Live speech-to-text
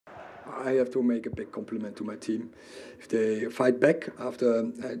I have to make a big compliment to my team. If they fight back after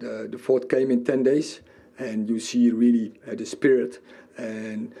the fourth game in 10 days, and you see really the spirit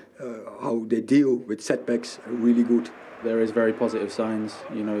and how they deal with setbacks, really good. There is very positive signs,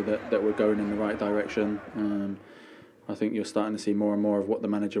 you know, that we're going in the right direction. I think you're starting to see more and more of what the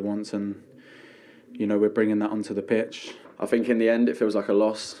manager wants, and you know, we're bringing that onto the pitch. I think in the end it feels like a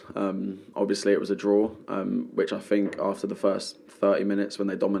loss. Obviously it was a draw, which I think after the first 30 minutes when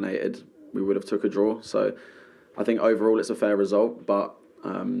they dominated, we would have took a draw. So I think overall it's a fair result, but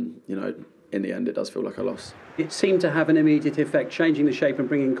you know, in the end it does feel like a loss. It seemed to have an immediate effect, changing the shape and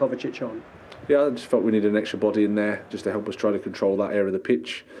bringing Kovacic on. Yeah, I just felt we needed an extra body in there just to help us try to control that area of the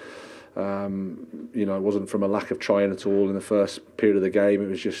pitch. You know, it wasn't from a lack of trying at all in the first period of the game. It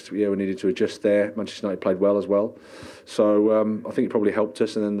was just, yeah, we needed to adjust there. Manchester United played well as well. So I think it probably helped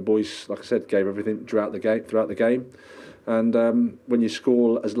us. And then the boys, like I said, gave everything throughout the game. And when you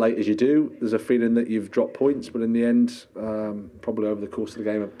score as late as you do, there's a feeling that you've dropped points. But in the end, probably over the course of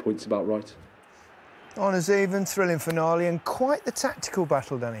the game, a point's about right. Honours even, thrilling finale, and quite the tactical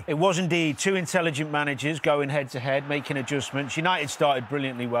battle, Danny. It was indeed. Two intelligent managers going head-to-head, making adjustments. United started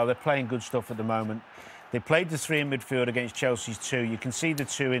brilliantly well. They're playing good stuff at the moment. They played the three in midfield against Chelsea's two. You can see the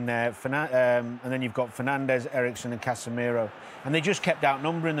two in there. And then you've got Fernandes, Eriksen and Casemiro. And they just kept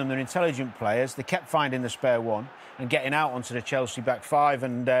outnumbering them. They're intelligent players. They kept finding the spare one and getting out onto the Chelsea back five.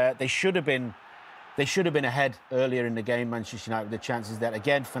 And they should have been ahead earlier in the game, Manchester United, with the chances there.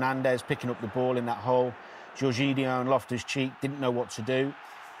 Again, Fernandes picking up the ball in that hole. Jorginho and Loftus-Cheek didn't know what to do.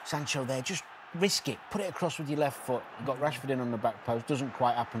 Sancho there, just risk it. Put it across with your left foot. You've got Rashford in on the back post. Doesn't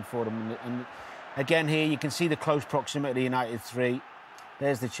quite happen for them. And again here, you can see the close proximity of the United three.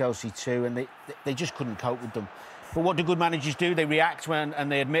 There's the Chelsea two, and they just couldn't cope with them. But what do good managers do? They react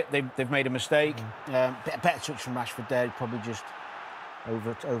and they admit they've made a mistake. Better touch from Rashford there. He probably just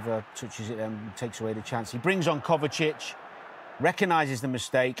over touches it and takes away the chance. He brings on Kovacic, recognises the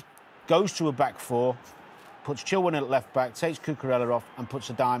mistake, goes to a back four, puts Chilwell at left back, takes Cucurella off and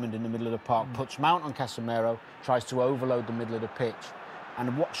puts a diamond in the middle of the park, puts Mount on Casemiro, tries to overload the middle of the pitch.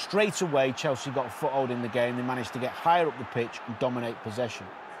 And straight away, Chelsea got a foothold in the game. They managed to get higher up the pitch and dominate possession.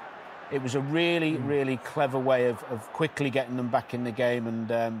 It was a really, really clever way of quickly getting them back in the game. And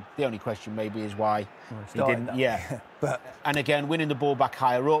the only question maybe is why he didn't. Yeah. And again, winning the ball back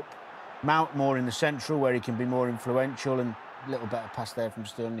higher up. Mount more in the central where he can be more influential, and a little better pass there from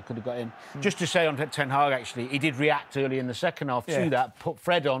Sterling. He could have got in. Just to say on Ten Hag, actually, he did react early in the second half to that, put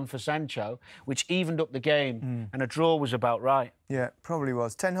Fred on for Sancho, which evened up the game, and a draw was about right. Yeah, probably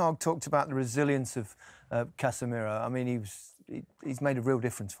was. Ten Hag talked about the resilience of Casemiro. I mean, he's made a real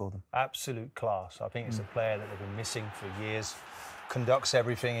difference for them. Absolute class. I think it's a player that they've been missing for years. Conducts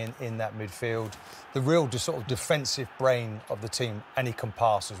everything in that midfield. The real sort of defensive brain of the team, and he can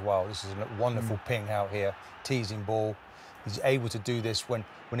pass as well. This is a wonderful ping out here, teasing ball. He's able to do this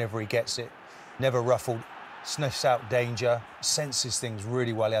whenever he gets it. Never ruffled, sniffs out danger, senses things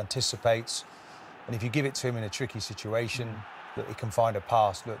really well, he anticipates. And if you give it to him in a tricky situation, that he can find a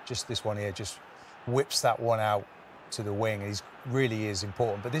pass. Look, just this one here just whips that one out to the wing. He really is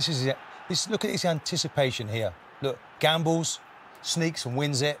important. But look at his anticipation here. Look, gambles, sneaks and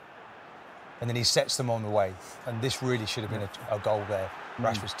wins it, and then he sets them on the way. And this really should have been a goal there.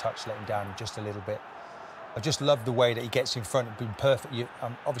 Rashford's touch let him down just a little bit. I just love the way that he gets in front and been perfect.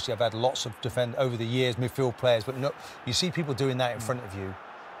 Obviously, I've had lots of defend over the years, midfield players, but no, you see people doing that in front of you.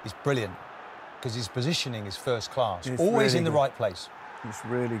 It's brilliant because his positioning is first class. It's always really in the right place. It's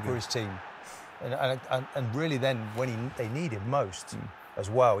really good for his team, and really then when they need him most as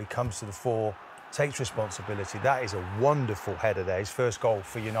well, he comes to the fore. Takes responsibility. That is a wonderful header there. His first goal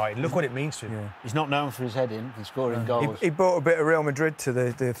for United. Look what it means to him. Yeah. He's not known for his heading. He's scoring goals. He brought a bit of Real Madrid to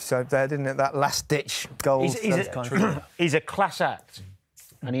the side there, didn't it? That last-ditch goal. He's a class act,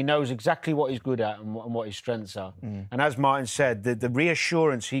 and he knows exactly what he's good at and what his strengths are. And as Martin said, the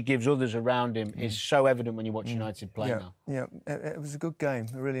reassurance he gives others around him is so evident when you watch United play now. Yeah, it was a good game,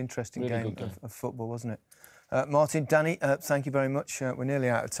 a really interesting game of football, wasn't it? Martin, Danny, thank you very much. We're nearly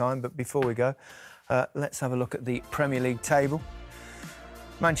out of time, but before we go, let's have a look at the Premier League table.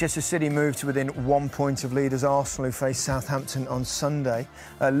 Manchester City moved to within 1 point of leaders Arsenal, who face Southampton on Sunday.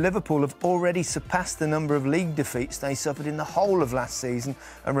 Liverpool have already surpassed the number of league defeats they suffered in the whole of last season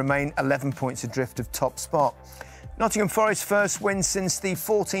and remain 11 points adrift of top spot. Nottingham Forest's first win since the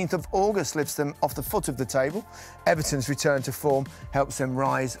 14th of August lifts them off the foot of the table. Everton's return to form helps them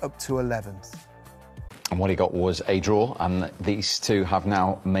rise up to 11th. And what he got was a draw, and these two have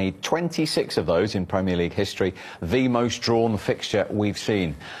now made 26 of those in Premier League history, the most drawn fixture we've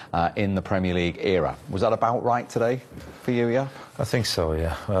seen in the Premier League era. Was that about right today for you, yeah? I think so,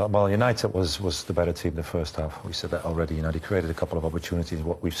 yeah. Well, United was the better team the first half. We said that already. You know, they created a couple of opportunities,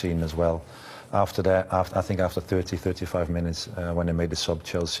 what we've seen as well. After that, I think after 30, 35 minutes, when they made the sub,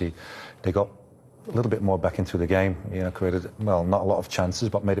 Chelsea, they got a little bit more back into the game, you know, created, well, not a lot of chances,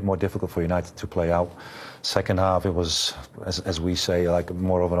 but made it more difficult for United to play out. Second half, it was, as we say, like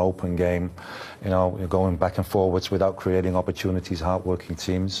more of an open game, you know, going back and forwards without creating opportunities, hard-working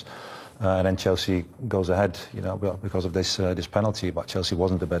teams. And then Chelsea goes ahead, you know, because of this penalty, but Chelsea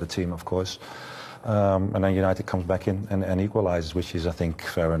wasn't the better team, of course. And then United comes back in and equalises, which is, I think,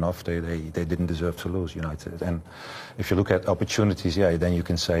 fair enough. They didn't deserve to lose, United. And if you look at opportunities, yeah, then you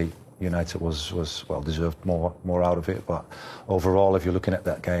can say United was well, deserved more out of it. But overall, if you're looking at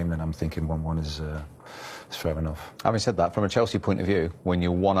that game, then I'm thinking 1-1 is fair enough. Having said that, from a Chelsea point of view, when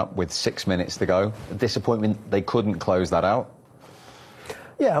you're 1-up with 6 minutes to go, disappointment they couldn't close that out?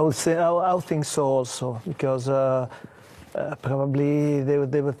 Yeah, I would say I think so also, because probably they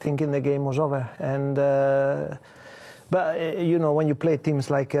were thinking the game was over. And but you know, when you play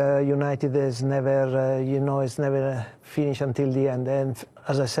teams like United, there's never you know, it's never finished until the end. And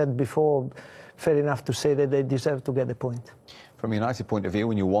as I said before, fair enough to say that they deserve to get the point. From a United point of view,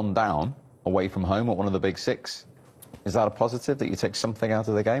 when you're 1 down away from home at one of the big 6, is that a positive that you take something out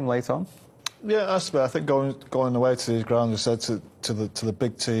of the game late on? Yeah, that's I think going away to these grounds, you said to the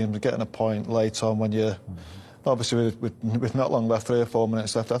big teams, getting a point late on when you're obviously with not long left, 3 or 4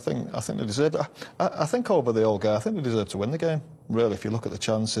 minutes left. I think they deserve it. I think over the old guy, I think they deserve to win the game. Really, if you look at the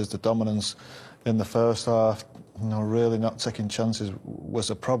chances, the dominance in the first half, you know, really not taking chances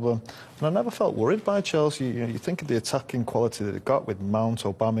was a problem. And I never felt worried by Chelsea. You know, you think of the attacking quality that they got with Mount,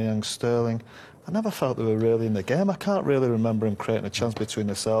 Aubameyang, Sterling. I never felt they were really in the game. I can't really remember them creating a chance between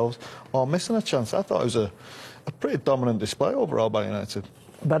themselves or missing a chance. I thought it was a pretty dominant display overall by United.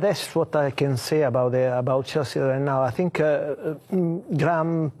 But that's what I can say about Chelsea right now. I think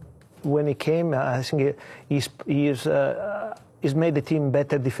Graham, when he came, I think he's made the team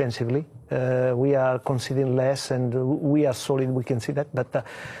better defensively. We are conceding less, and we are solid. We can see that. But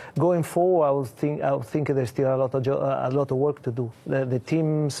going forward, I would think there's still a lot of work to do. The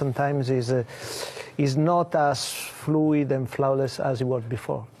team sometimes is not as fluid and flawless as it was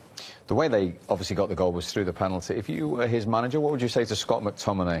before. The way they obviously got the goal was through the penalty. If you were his manager, what would you say to Scott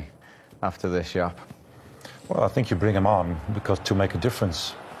McTominay after this, Jaap? Well, I think you bring him on because to make a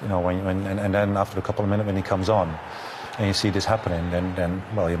difference, you know, and then after a couple of minutes when he comes on, and you see this happening, then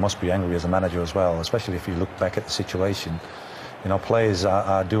well, you must be angry as a manager as well, especially if you look back at the situation. You know, players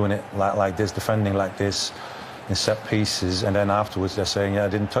are doing it like this, defending like this in set pieces, and then afterwards they're saying, yeah, I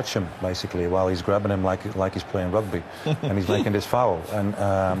didn't touch him, basically, while he's grabbing him like he's playing rugby, and he's making this foul. And,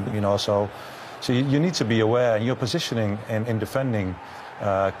 you know, so you need to be aware, and your positioning in defending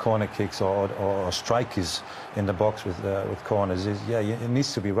corner kicks or strikers in the box with corners is, yeah, it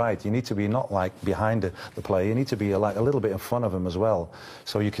needs to be right. You need to be not like behind the player. You need to be like a little bit in front of him as well,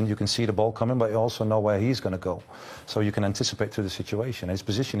 so you can see the ball coming, but you also know where he's going to go, so you can anticipate through the situation. His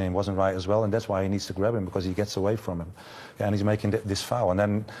positioning wasn't right as well, and that's why he needs to grab him, because he gets away from him, and he's making this foul,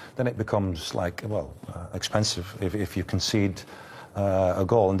 and then it becomes like, well, expensive if you concede a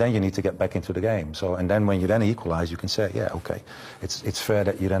goal, and then you need to get back into the game. So, and then when you then equalise, you can say, yeah, okay, it's fair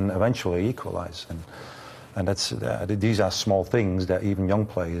that you then eventually equalise, and that's these are small things that even young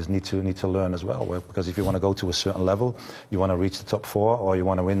players need to learn as well. Because if you want to go to a certain level, you want to reach the top 4, or you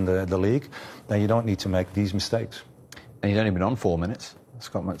want to win the league, then you don't need to make these mistakes. And he's only been on 4 minutes,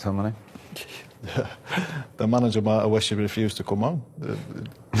 Scott McTominay. The manager might have wished he refused to come on.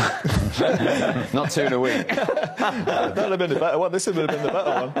 Not 2 in a week. That would have been the better one. This would have been the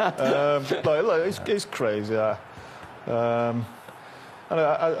better one. Look, it's crazy. And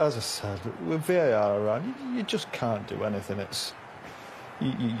as I said, with VAR around, you just can't do anything. It's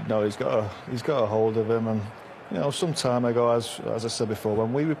you know, he's got a hold of him, and you know, some time ago, as I said before,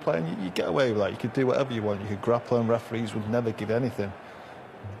 when we were playing, you get away with that. You could do whatever you want. You could grapple, and referees would never give anything.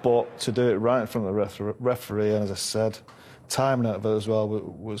 But to do it right in front of the referee, and as I said, timing of it as well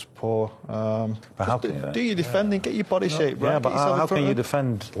was poor. But how do your defending, get your body shape right? Yeah, but how can you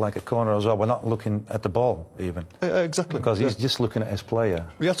defend like a corner as well? We're not looking at the ball even. Exactly. Because he's just looking at his player.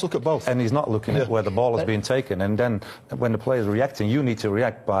 We have to look at both. And he's not looking at where the ball is being taken. And then when the player is reacting, you need to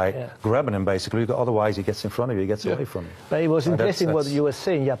react by grabbing him, basically. Otherwise, he gets in front of you, he gets away from you. But it was interesting what you were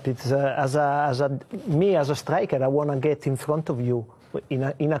saying, Jaap. It's, as a striker, I want to get in front of you.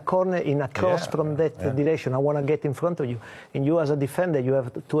 in a corner, in a cross from that direction. I want to get in front of you. And you, as a defender, you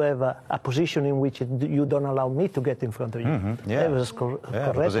have to have a position in which you don't allow me to get in front of you. Yeah. That was correct.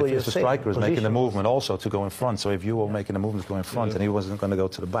 Because if the striker is making the Position. movement also to go in front, so if you were making the movement to go in front and he wasn't going to go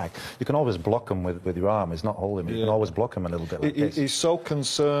to the back, you can always block him with your arm. It's not holding him. You can always block him a little bit like this. He's so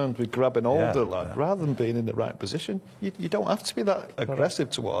concerned with grabbing hold of the lad rather than being in the right position. You don't have to be that aggressive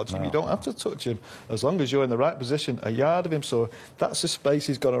towards him. You don't have to touch him as long as you're in the right position, a yard of him. So that's the space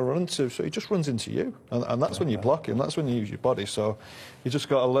he's got to run to. So he just runs into you, and that's when you block him. That's when you use your body. So you just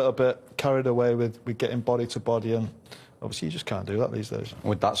got a little bit carried away with getting body to body, and obviously you just can't do that these days.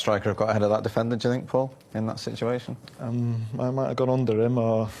 Would that striker have got ahead of that defender, do you think, Paul, in that situation? I might have gone under him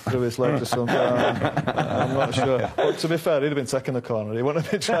or through his legs or something. I'm not sure. But to be fair, he'd have been taking the corner. He wouldn't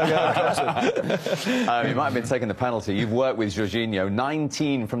have been trying to get across it. He might have been taking the penalty. You've worked with Jorginho,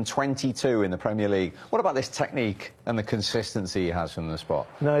 19 from 22 in the Premier League. What about this technique and the consistency he has from the spot?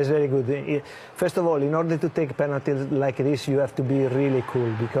 No, it's very good. First of all, in order to take penalties like this, you have to be really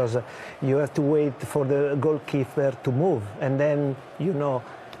cool, because you have to wait for the goalkeeper to move, and then, you know,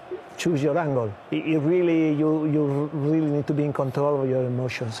 choose your angle. You really need to be in control of your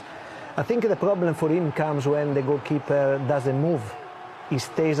emotions. I think the problem for him comes when the goalkeeper doesn't move. He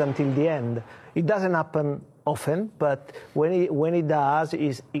stays until the end. It doesn't happen often, but when he does,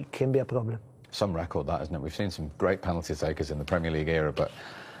 it can be a problem. Some record, that, isn't it? We've seen some great penalty takers in the Premier League era, but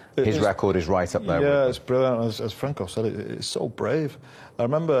his record is right up there. Yeah, it's brilliant. As Franco said, it's so brave. I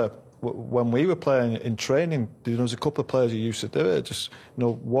remember when we were playing in training, there was a couple of players who used to do it. Just, you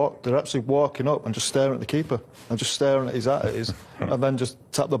know, they're actually walking up and just staring at the keeper and just staring at his and then just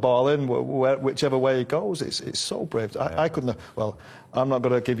tap the ball in whichever way he goes. It's so brave. I couldn't have, well, I'm not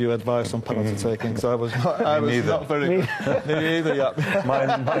going to give you advice on penalty taking, because I was not very good. Me either, yeah.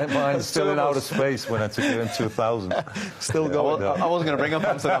 Mine's still in outer space when I took it in 2000. Still going. I wasn't going to bring up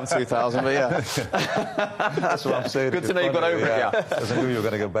Amsterdam 2000, but yeah. That's what I'm saying. Good to know you got over it, yeah. Doesn't mean you were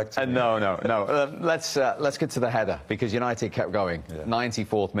going to go back to it. No. Let's get to the header, because United kept going.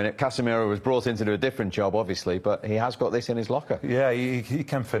 94th minute. Casemiro was brought in to do a different job, obviously, but he has got this in his locker. Yeah, he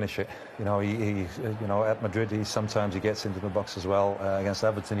can finish it. You know, he at Madrid, sometimes he gets into the box as well. Against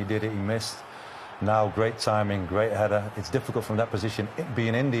Everton, he did it. He missed. Now, great timing, great header. It's difficult from that position,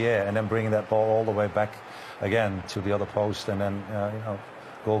 being in the air and then bringing that ball all the way back again to the other post, and then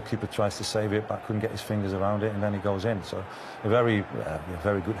goalkeeper tries to save it, but couldn't get his fingers around it, and then he goes in. So a very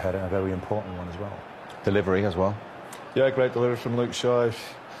good header, a very important one as well. Delivery as well. Yeah, great delivery from Luke Shaw.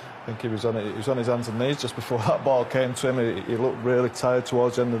 I think he was on his hands and knees just before that ball came to him. He looked really tired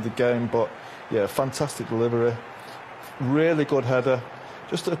towards the end of the game, but yeah, fantastic delivery. Really good header.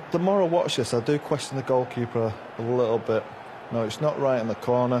 Just the more I watch this, I do question the goalkeeper a little bit. No, it's not right in the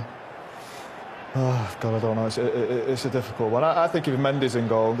corner. Oh, God, I don't know. It's a difficult one. I think if Mendy's in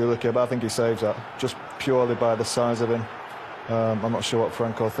goal, but I think he saves that, just purely by the size of him. I'm not sure what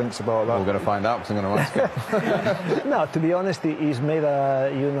Franco thinks about that. We're going to find out, because I'm going to ask him. No, to be honest, he's made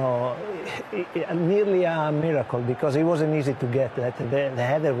nearly a miracle, because it wasn't easy to get that. The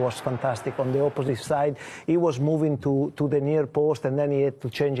header was fantastic on the opposite side. He was moving to the near post, and then he had to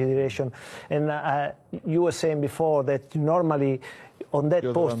change direction. And you were saying before that normally on that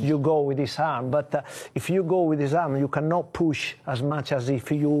post you go with his arm, but if you go with his arm, you cannot push as much as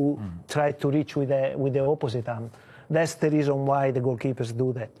if you try to reach with the opposite arm. That's the reason why the goalkeepers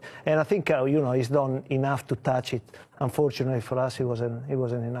do that. And I think, he's done enough to touch it. Unfortunately for us, it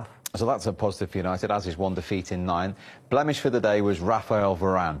wasn't enough. So that's a positive for United, as is one defeat in 9. Blemish for the day was Raphael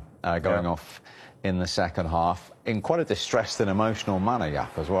Varane going off in the second half in quite a distressed and emotional manner,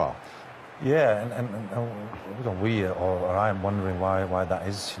 Jaap, as well. Yeah, and we or I am wondering why that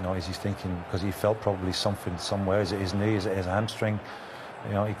is. You know, is he thinking because he felt probably something somewhere? Is it his knee? Is it his hamstring?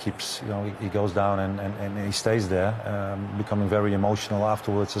 You know, he keeps. You know, he goes down and he stays there, becoming very emotional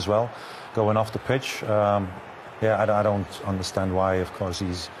afterwards as well, going off the pitch. I don't understand why. Of course,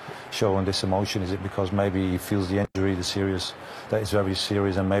 he's showing this emotion. Is it because maybe he feels the injury, that is very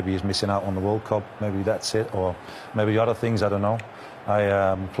serious, and maybe he's missing out on the World Cup? Maybe that's it, or maybe other things. I don't know.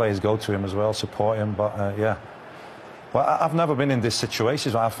 Players go to him as well, support him, but yeah. Well, I've never been in this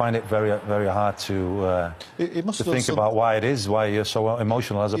situation, so I find it very, very hard to think about why you're so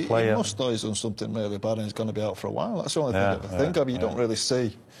emotional as a player. He must know he's done something really bad and he's going to be out for a while. That's the only thing I think of. You don't really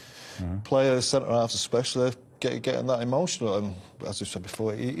see players, centre-halves especially, getting that emotional. And as we said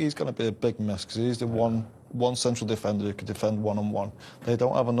before, he's going to be a big miss because he's the one central defender who could defend one-on-one. They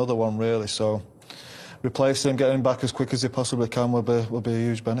don't have another one really, so replace him, get him back as quick as he possibly can will be a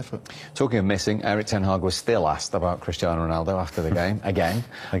huge benefit. Talking of missing, Erik ten Hag was still asked about Cristiano Ronaldo after the game, again.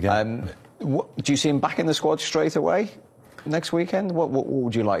 Do you see him back in the squad straight away? next weekend? What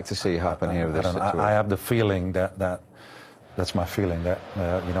would you like to see happen here with this situation? I have the feeling that's my feeling, that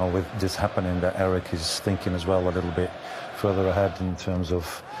you know, with this happening, that Eric is thinking as well a little bit further ahead in terms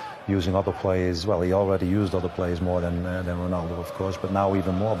of using other players. Well, he already used other players more than Ronaldo, of course, but now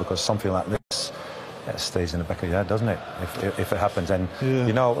even more, because something like this stays in the back of your head, doesn't it? If it happens, and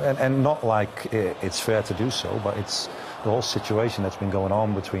you know, and not like it's fair to do so, but it's the whole situation that's been going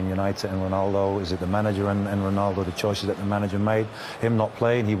on between United and Ronaldo. Is it the manager and Ronaldo, the choices that the manager made? Him not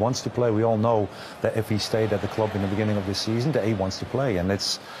playing, he wants to play. We all know that if he stayed at the club in the beginning of this season, that he wants to play, and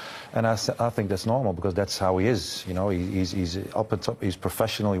it's. And I think that's normal, because that's how he is. You know, he's up and top. He's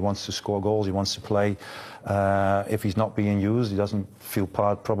professional. He wants to score goals. He wants to play. If he's not being used, he doesn't feel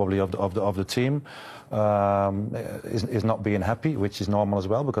part probably of the team. Is not being happy, which is normal as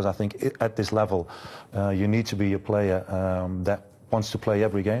well, because I think at this level, you need to be a player that wants to play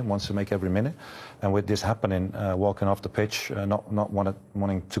every game, wants to make every minute. And with this happening, walking off the pitch, not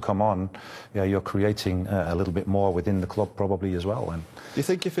wanting to come on, yeah, you're creating a little bit more within the club probably as well. And do you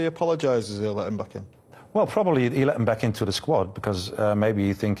think if he apologises, he'll let him back in? Well, probably he let him back into the squad, because maybe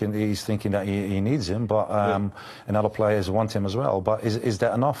he's thinking that he needs him, but and other players want him as well. But is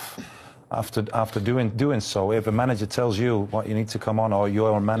that enough? After doing so, if a manager tells you what you need to come on, or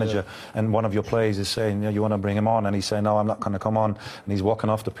you're a manager and one of your players is saying, you want to bring him on, and he's saying, no, I'm not going to come on, and he's walking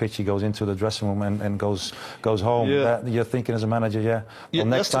off the pitch, he goes into the dressing room and goes home. You're thinking as a manager, well,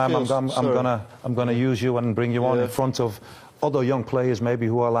 next time I'm gonna use you and bring you on in front of other young players maybe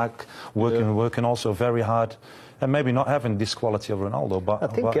who are like working also very hard. And maybe not having this quality of Ronaldo, but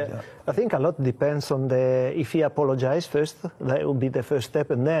I think a lot depends on if he apologises first. That will be the first step,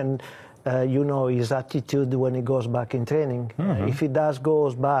 and then you know, his attitude when he goes back in training. If he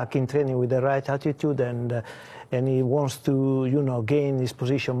goes back in training with the right attitude and he wants to, you know, gain his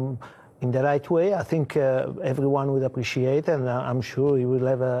position in the right way, I think everyone would appreciate, and I'm sure he will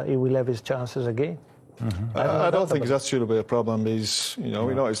have his chances again. I don't think his attitude will be a problem. He's, you know,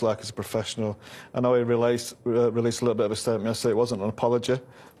 we know what he's like as a professional. I know he released a little bit of a statement yesterday. It wasn't an apology,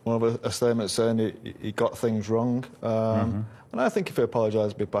 more of a statement saying he got things wrong. And I think if he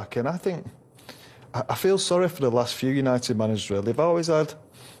apologised, he'll be back in. I feel sorry for the last few United managers, really. They've always had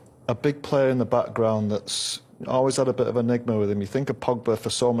a big player in the background that's always had a bit of an enigma with him. You think of Pogba for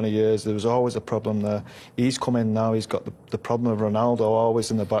so many years, there was always a problem there. He's come in now, he's got the problem of Ronaldo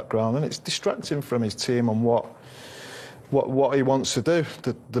always in the background, and it's distracting from his team and what he wants to do.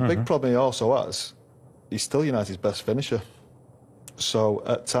 The big problem he also has, he's still United's best finisher. So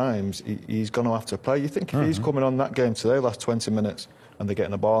at times he's going to have to play. You think if he's coming on that game today, last 20 minutes, and they're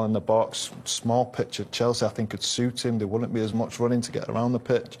getting the ball in the box, small pitch at Chelsea, I think could suit him. There wouldn't be as much running to get around the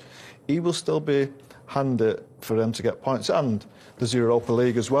pitch. He will still be handed for them to get points. And there's the Europa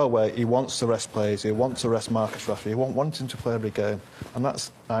League as well, where he wants to rest players, he wants to rest Marcus Rashford, he won't want him to play every game. And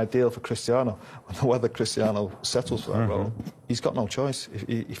that's ideal for Cristiano. I don't know whether Cristiano settles for that role. He's got no choice.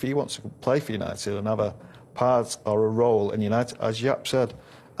 If he wants to play for United and have a part or a role in United, as Jaap said,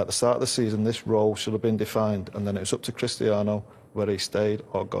 at the start of the season, this role should have been defined, and then it was up to Cristiano whether he stayed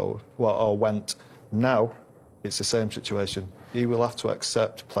or went. Now, it's the same situation. He will have to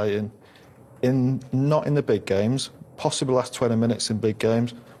accept playing not in the big games, possibly last 20 minutes in big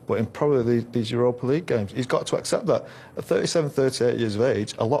games, but in probably these Europa League games. He's got to accept that. At 37, 38 years of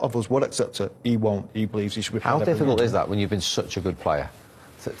age, a lot of us would accept it. He won't. He believes he should be playing. How difficult is that when you've been such a good player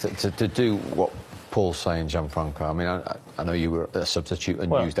to do what Paul's saying, Gianfranco? I mean, I know you were a substitute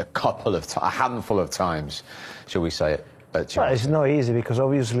and used a handful of times, shall we say it? Well, it's not easy, because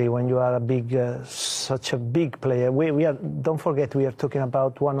obviously when you are such a big player, don't forget we are talking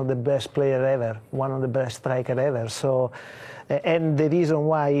about one of the best players ever, one of the best strikers ever. So, and the reason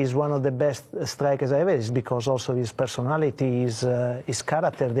why he's one of the best strikers ever is because also his personality, his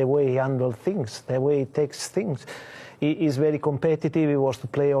character, the way he handles things, the way he takes things. He is very competitive. He wants to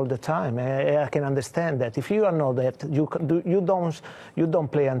play all the time. I can understand that. If you are not that, you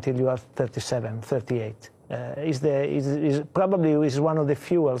don't play until you are 37, 38. Probably is one of the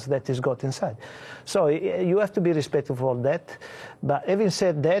fuels that is got inside. So you have to be respectful of that. But having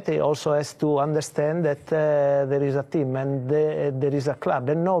said that, he also has to understand that there is a team and there is a club,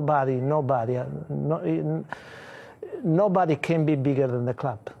 and nobody can be bigger than the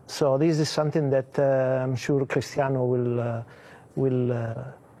club. So this is something that I'm sure Cristiano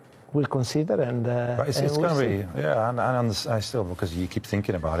will consider, and it's going to be, I still, because you keep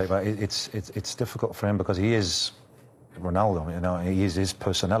thinking about it, but it's difficult for him because he is Ronaldo, you know, he is his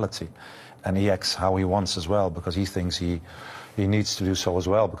personality, and he acts how he wants as well, because he thinks he needs to do so as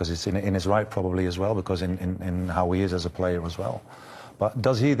well, because it's in his right probably as well, because in how he is as a player as well. But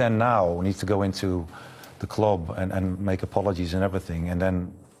does he then now need to go into the club and make apologies and everything, and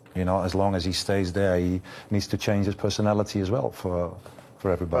then, you know, as long as he stays there, he needs to change his personality as well for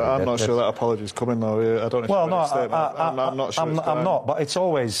everybody. I'm not sure that apology's coming though. I don't know. Well, no, I'm not sure. I'm not, but it's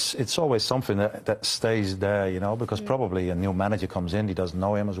always something that stays there, you know, because probably a new manager comes in, he doesn't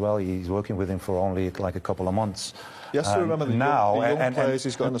know him as well. He's working with him for only like a couple of months. You have to remember the young players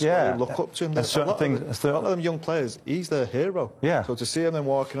he's got in the squad who look up to him. A lot of them young players, he's their hero. Yeah. So to see him then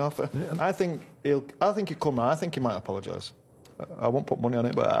walking off, I think he'll come out. I think he might apologise. I won't put money on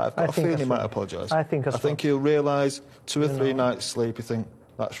it, but I've got a feeling he might apologise. I think he'll realise 2 or 3 nights sleep. You think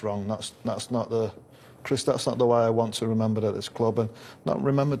that's wrong. That's not the Chris. That's not the way I want to remember at this club, and not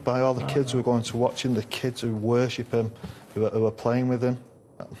remembered by all the kids who are going to watch him, the kids who worship him, who are playing with him.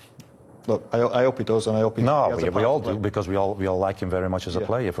 Look, I hope he does, and I hope he. No, we all do, because we all like him very much as a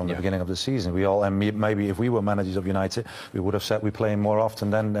player from the beginning of the season. We all, and maybe if we were managers of United, we would have said we play him more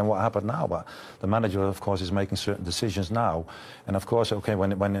often than what happened now. But the manager, of course, is making certain decisions now, and of course, okay,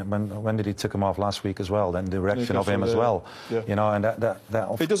 when did he took him off last week as well? Then the reaction of him as well, you know, and that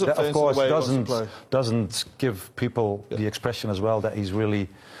of course doesn't give people the expression as well that he's really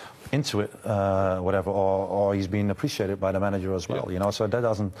into it, whatever, or he's been appreciated by the manager as well, you know, so that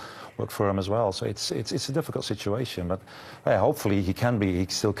doesn't work for him as well. So it's a difficult situation, but hopefully he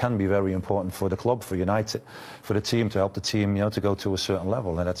still can be very important for the club, for United, for the team, to help the team, you know, to go to a certain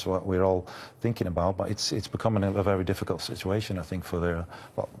level, and that's what we're all thinking about. But it's becoming a very difficult situation, I think, for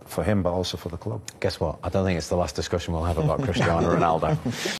him, but also for the club. Guess what? I don't think it's the last discussion we'll have about Cristiano Ronaldo.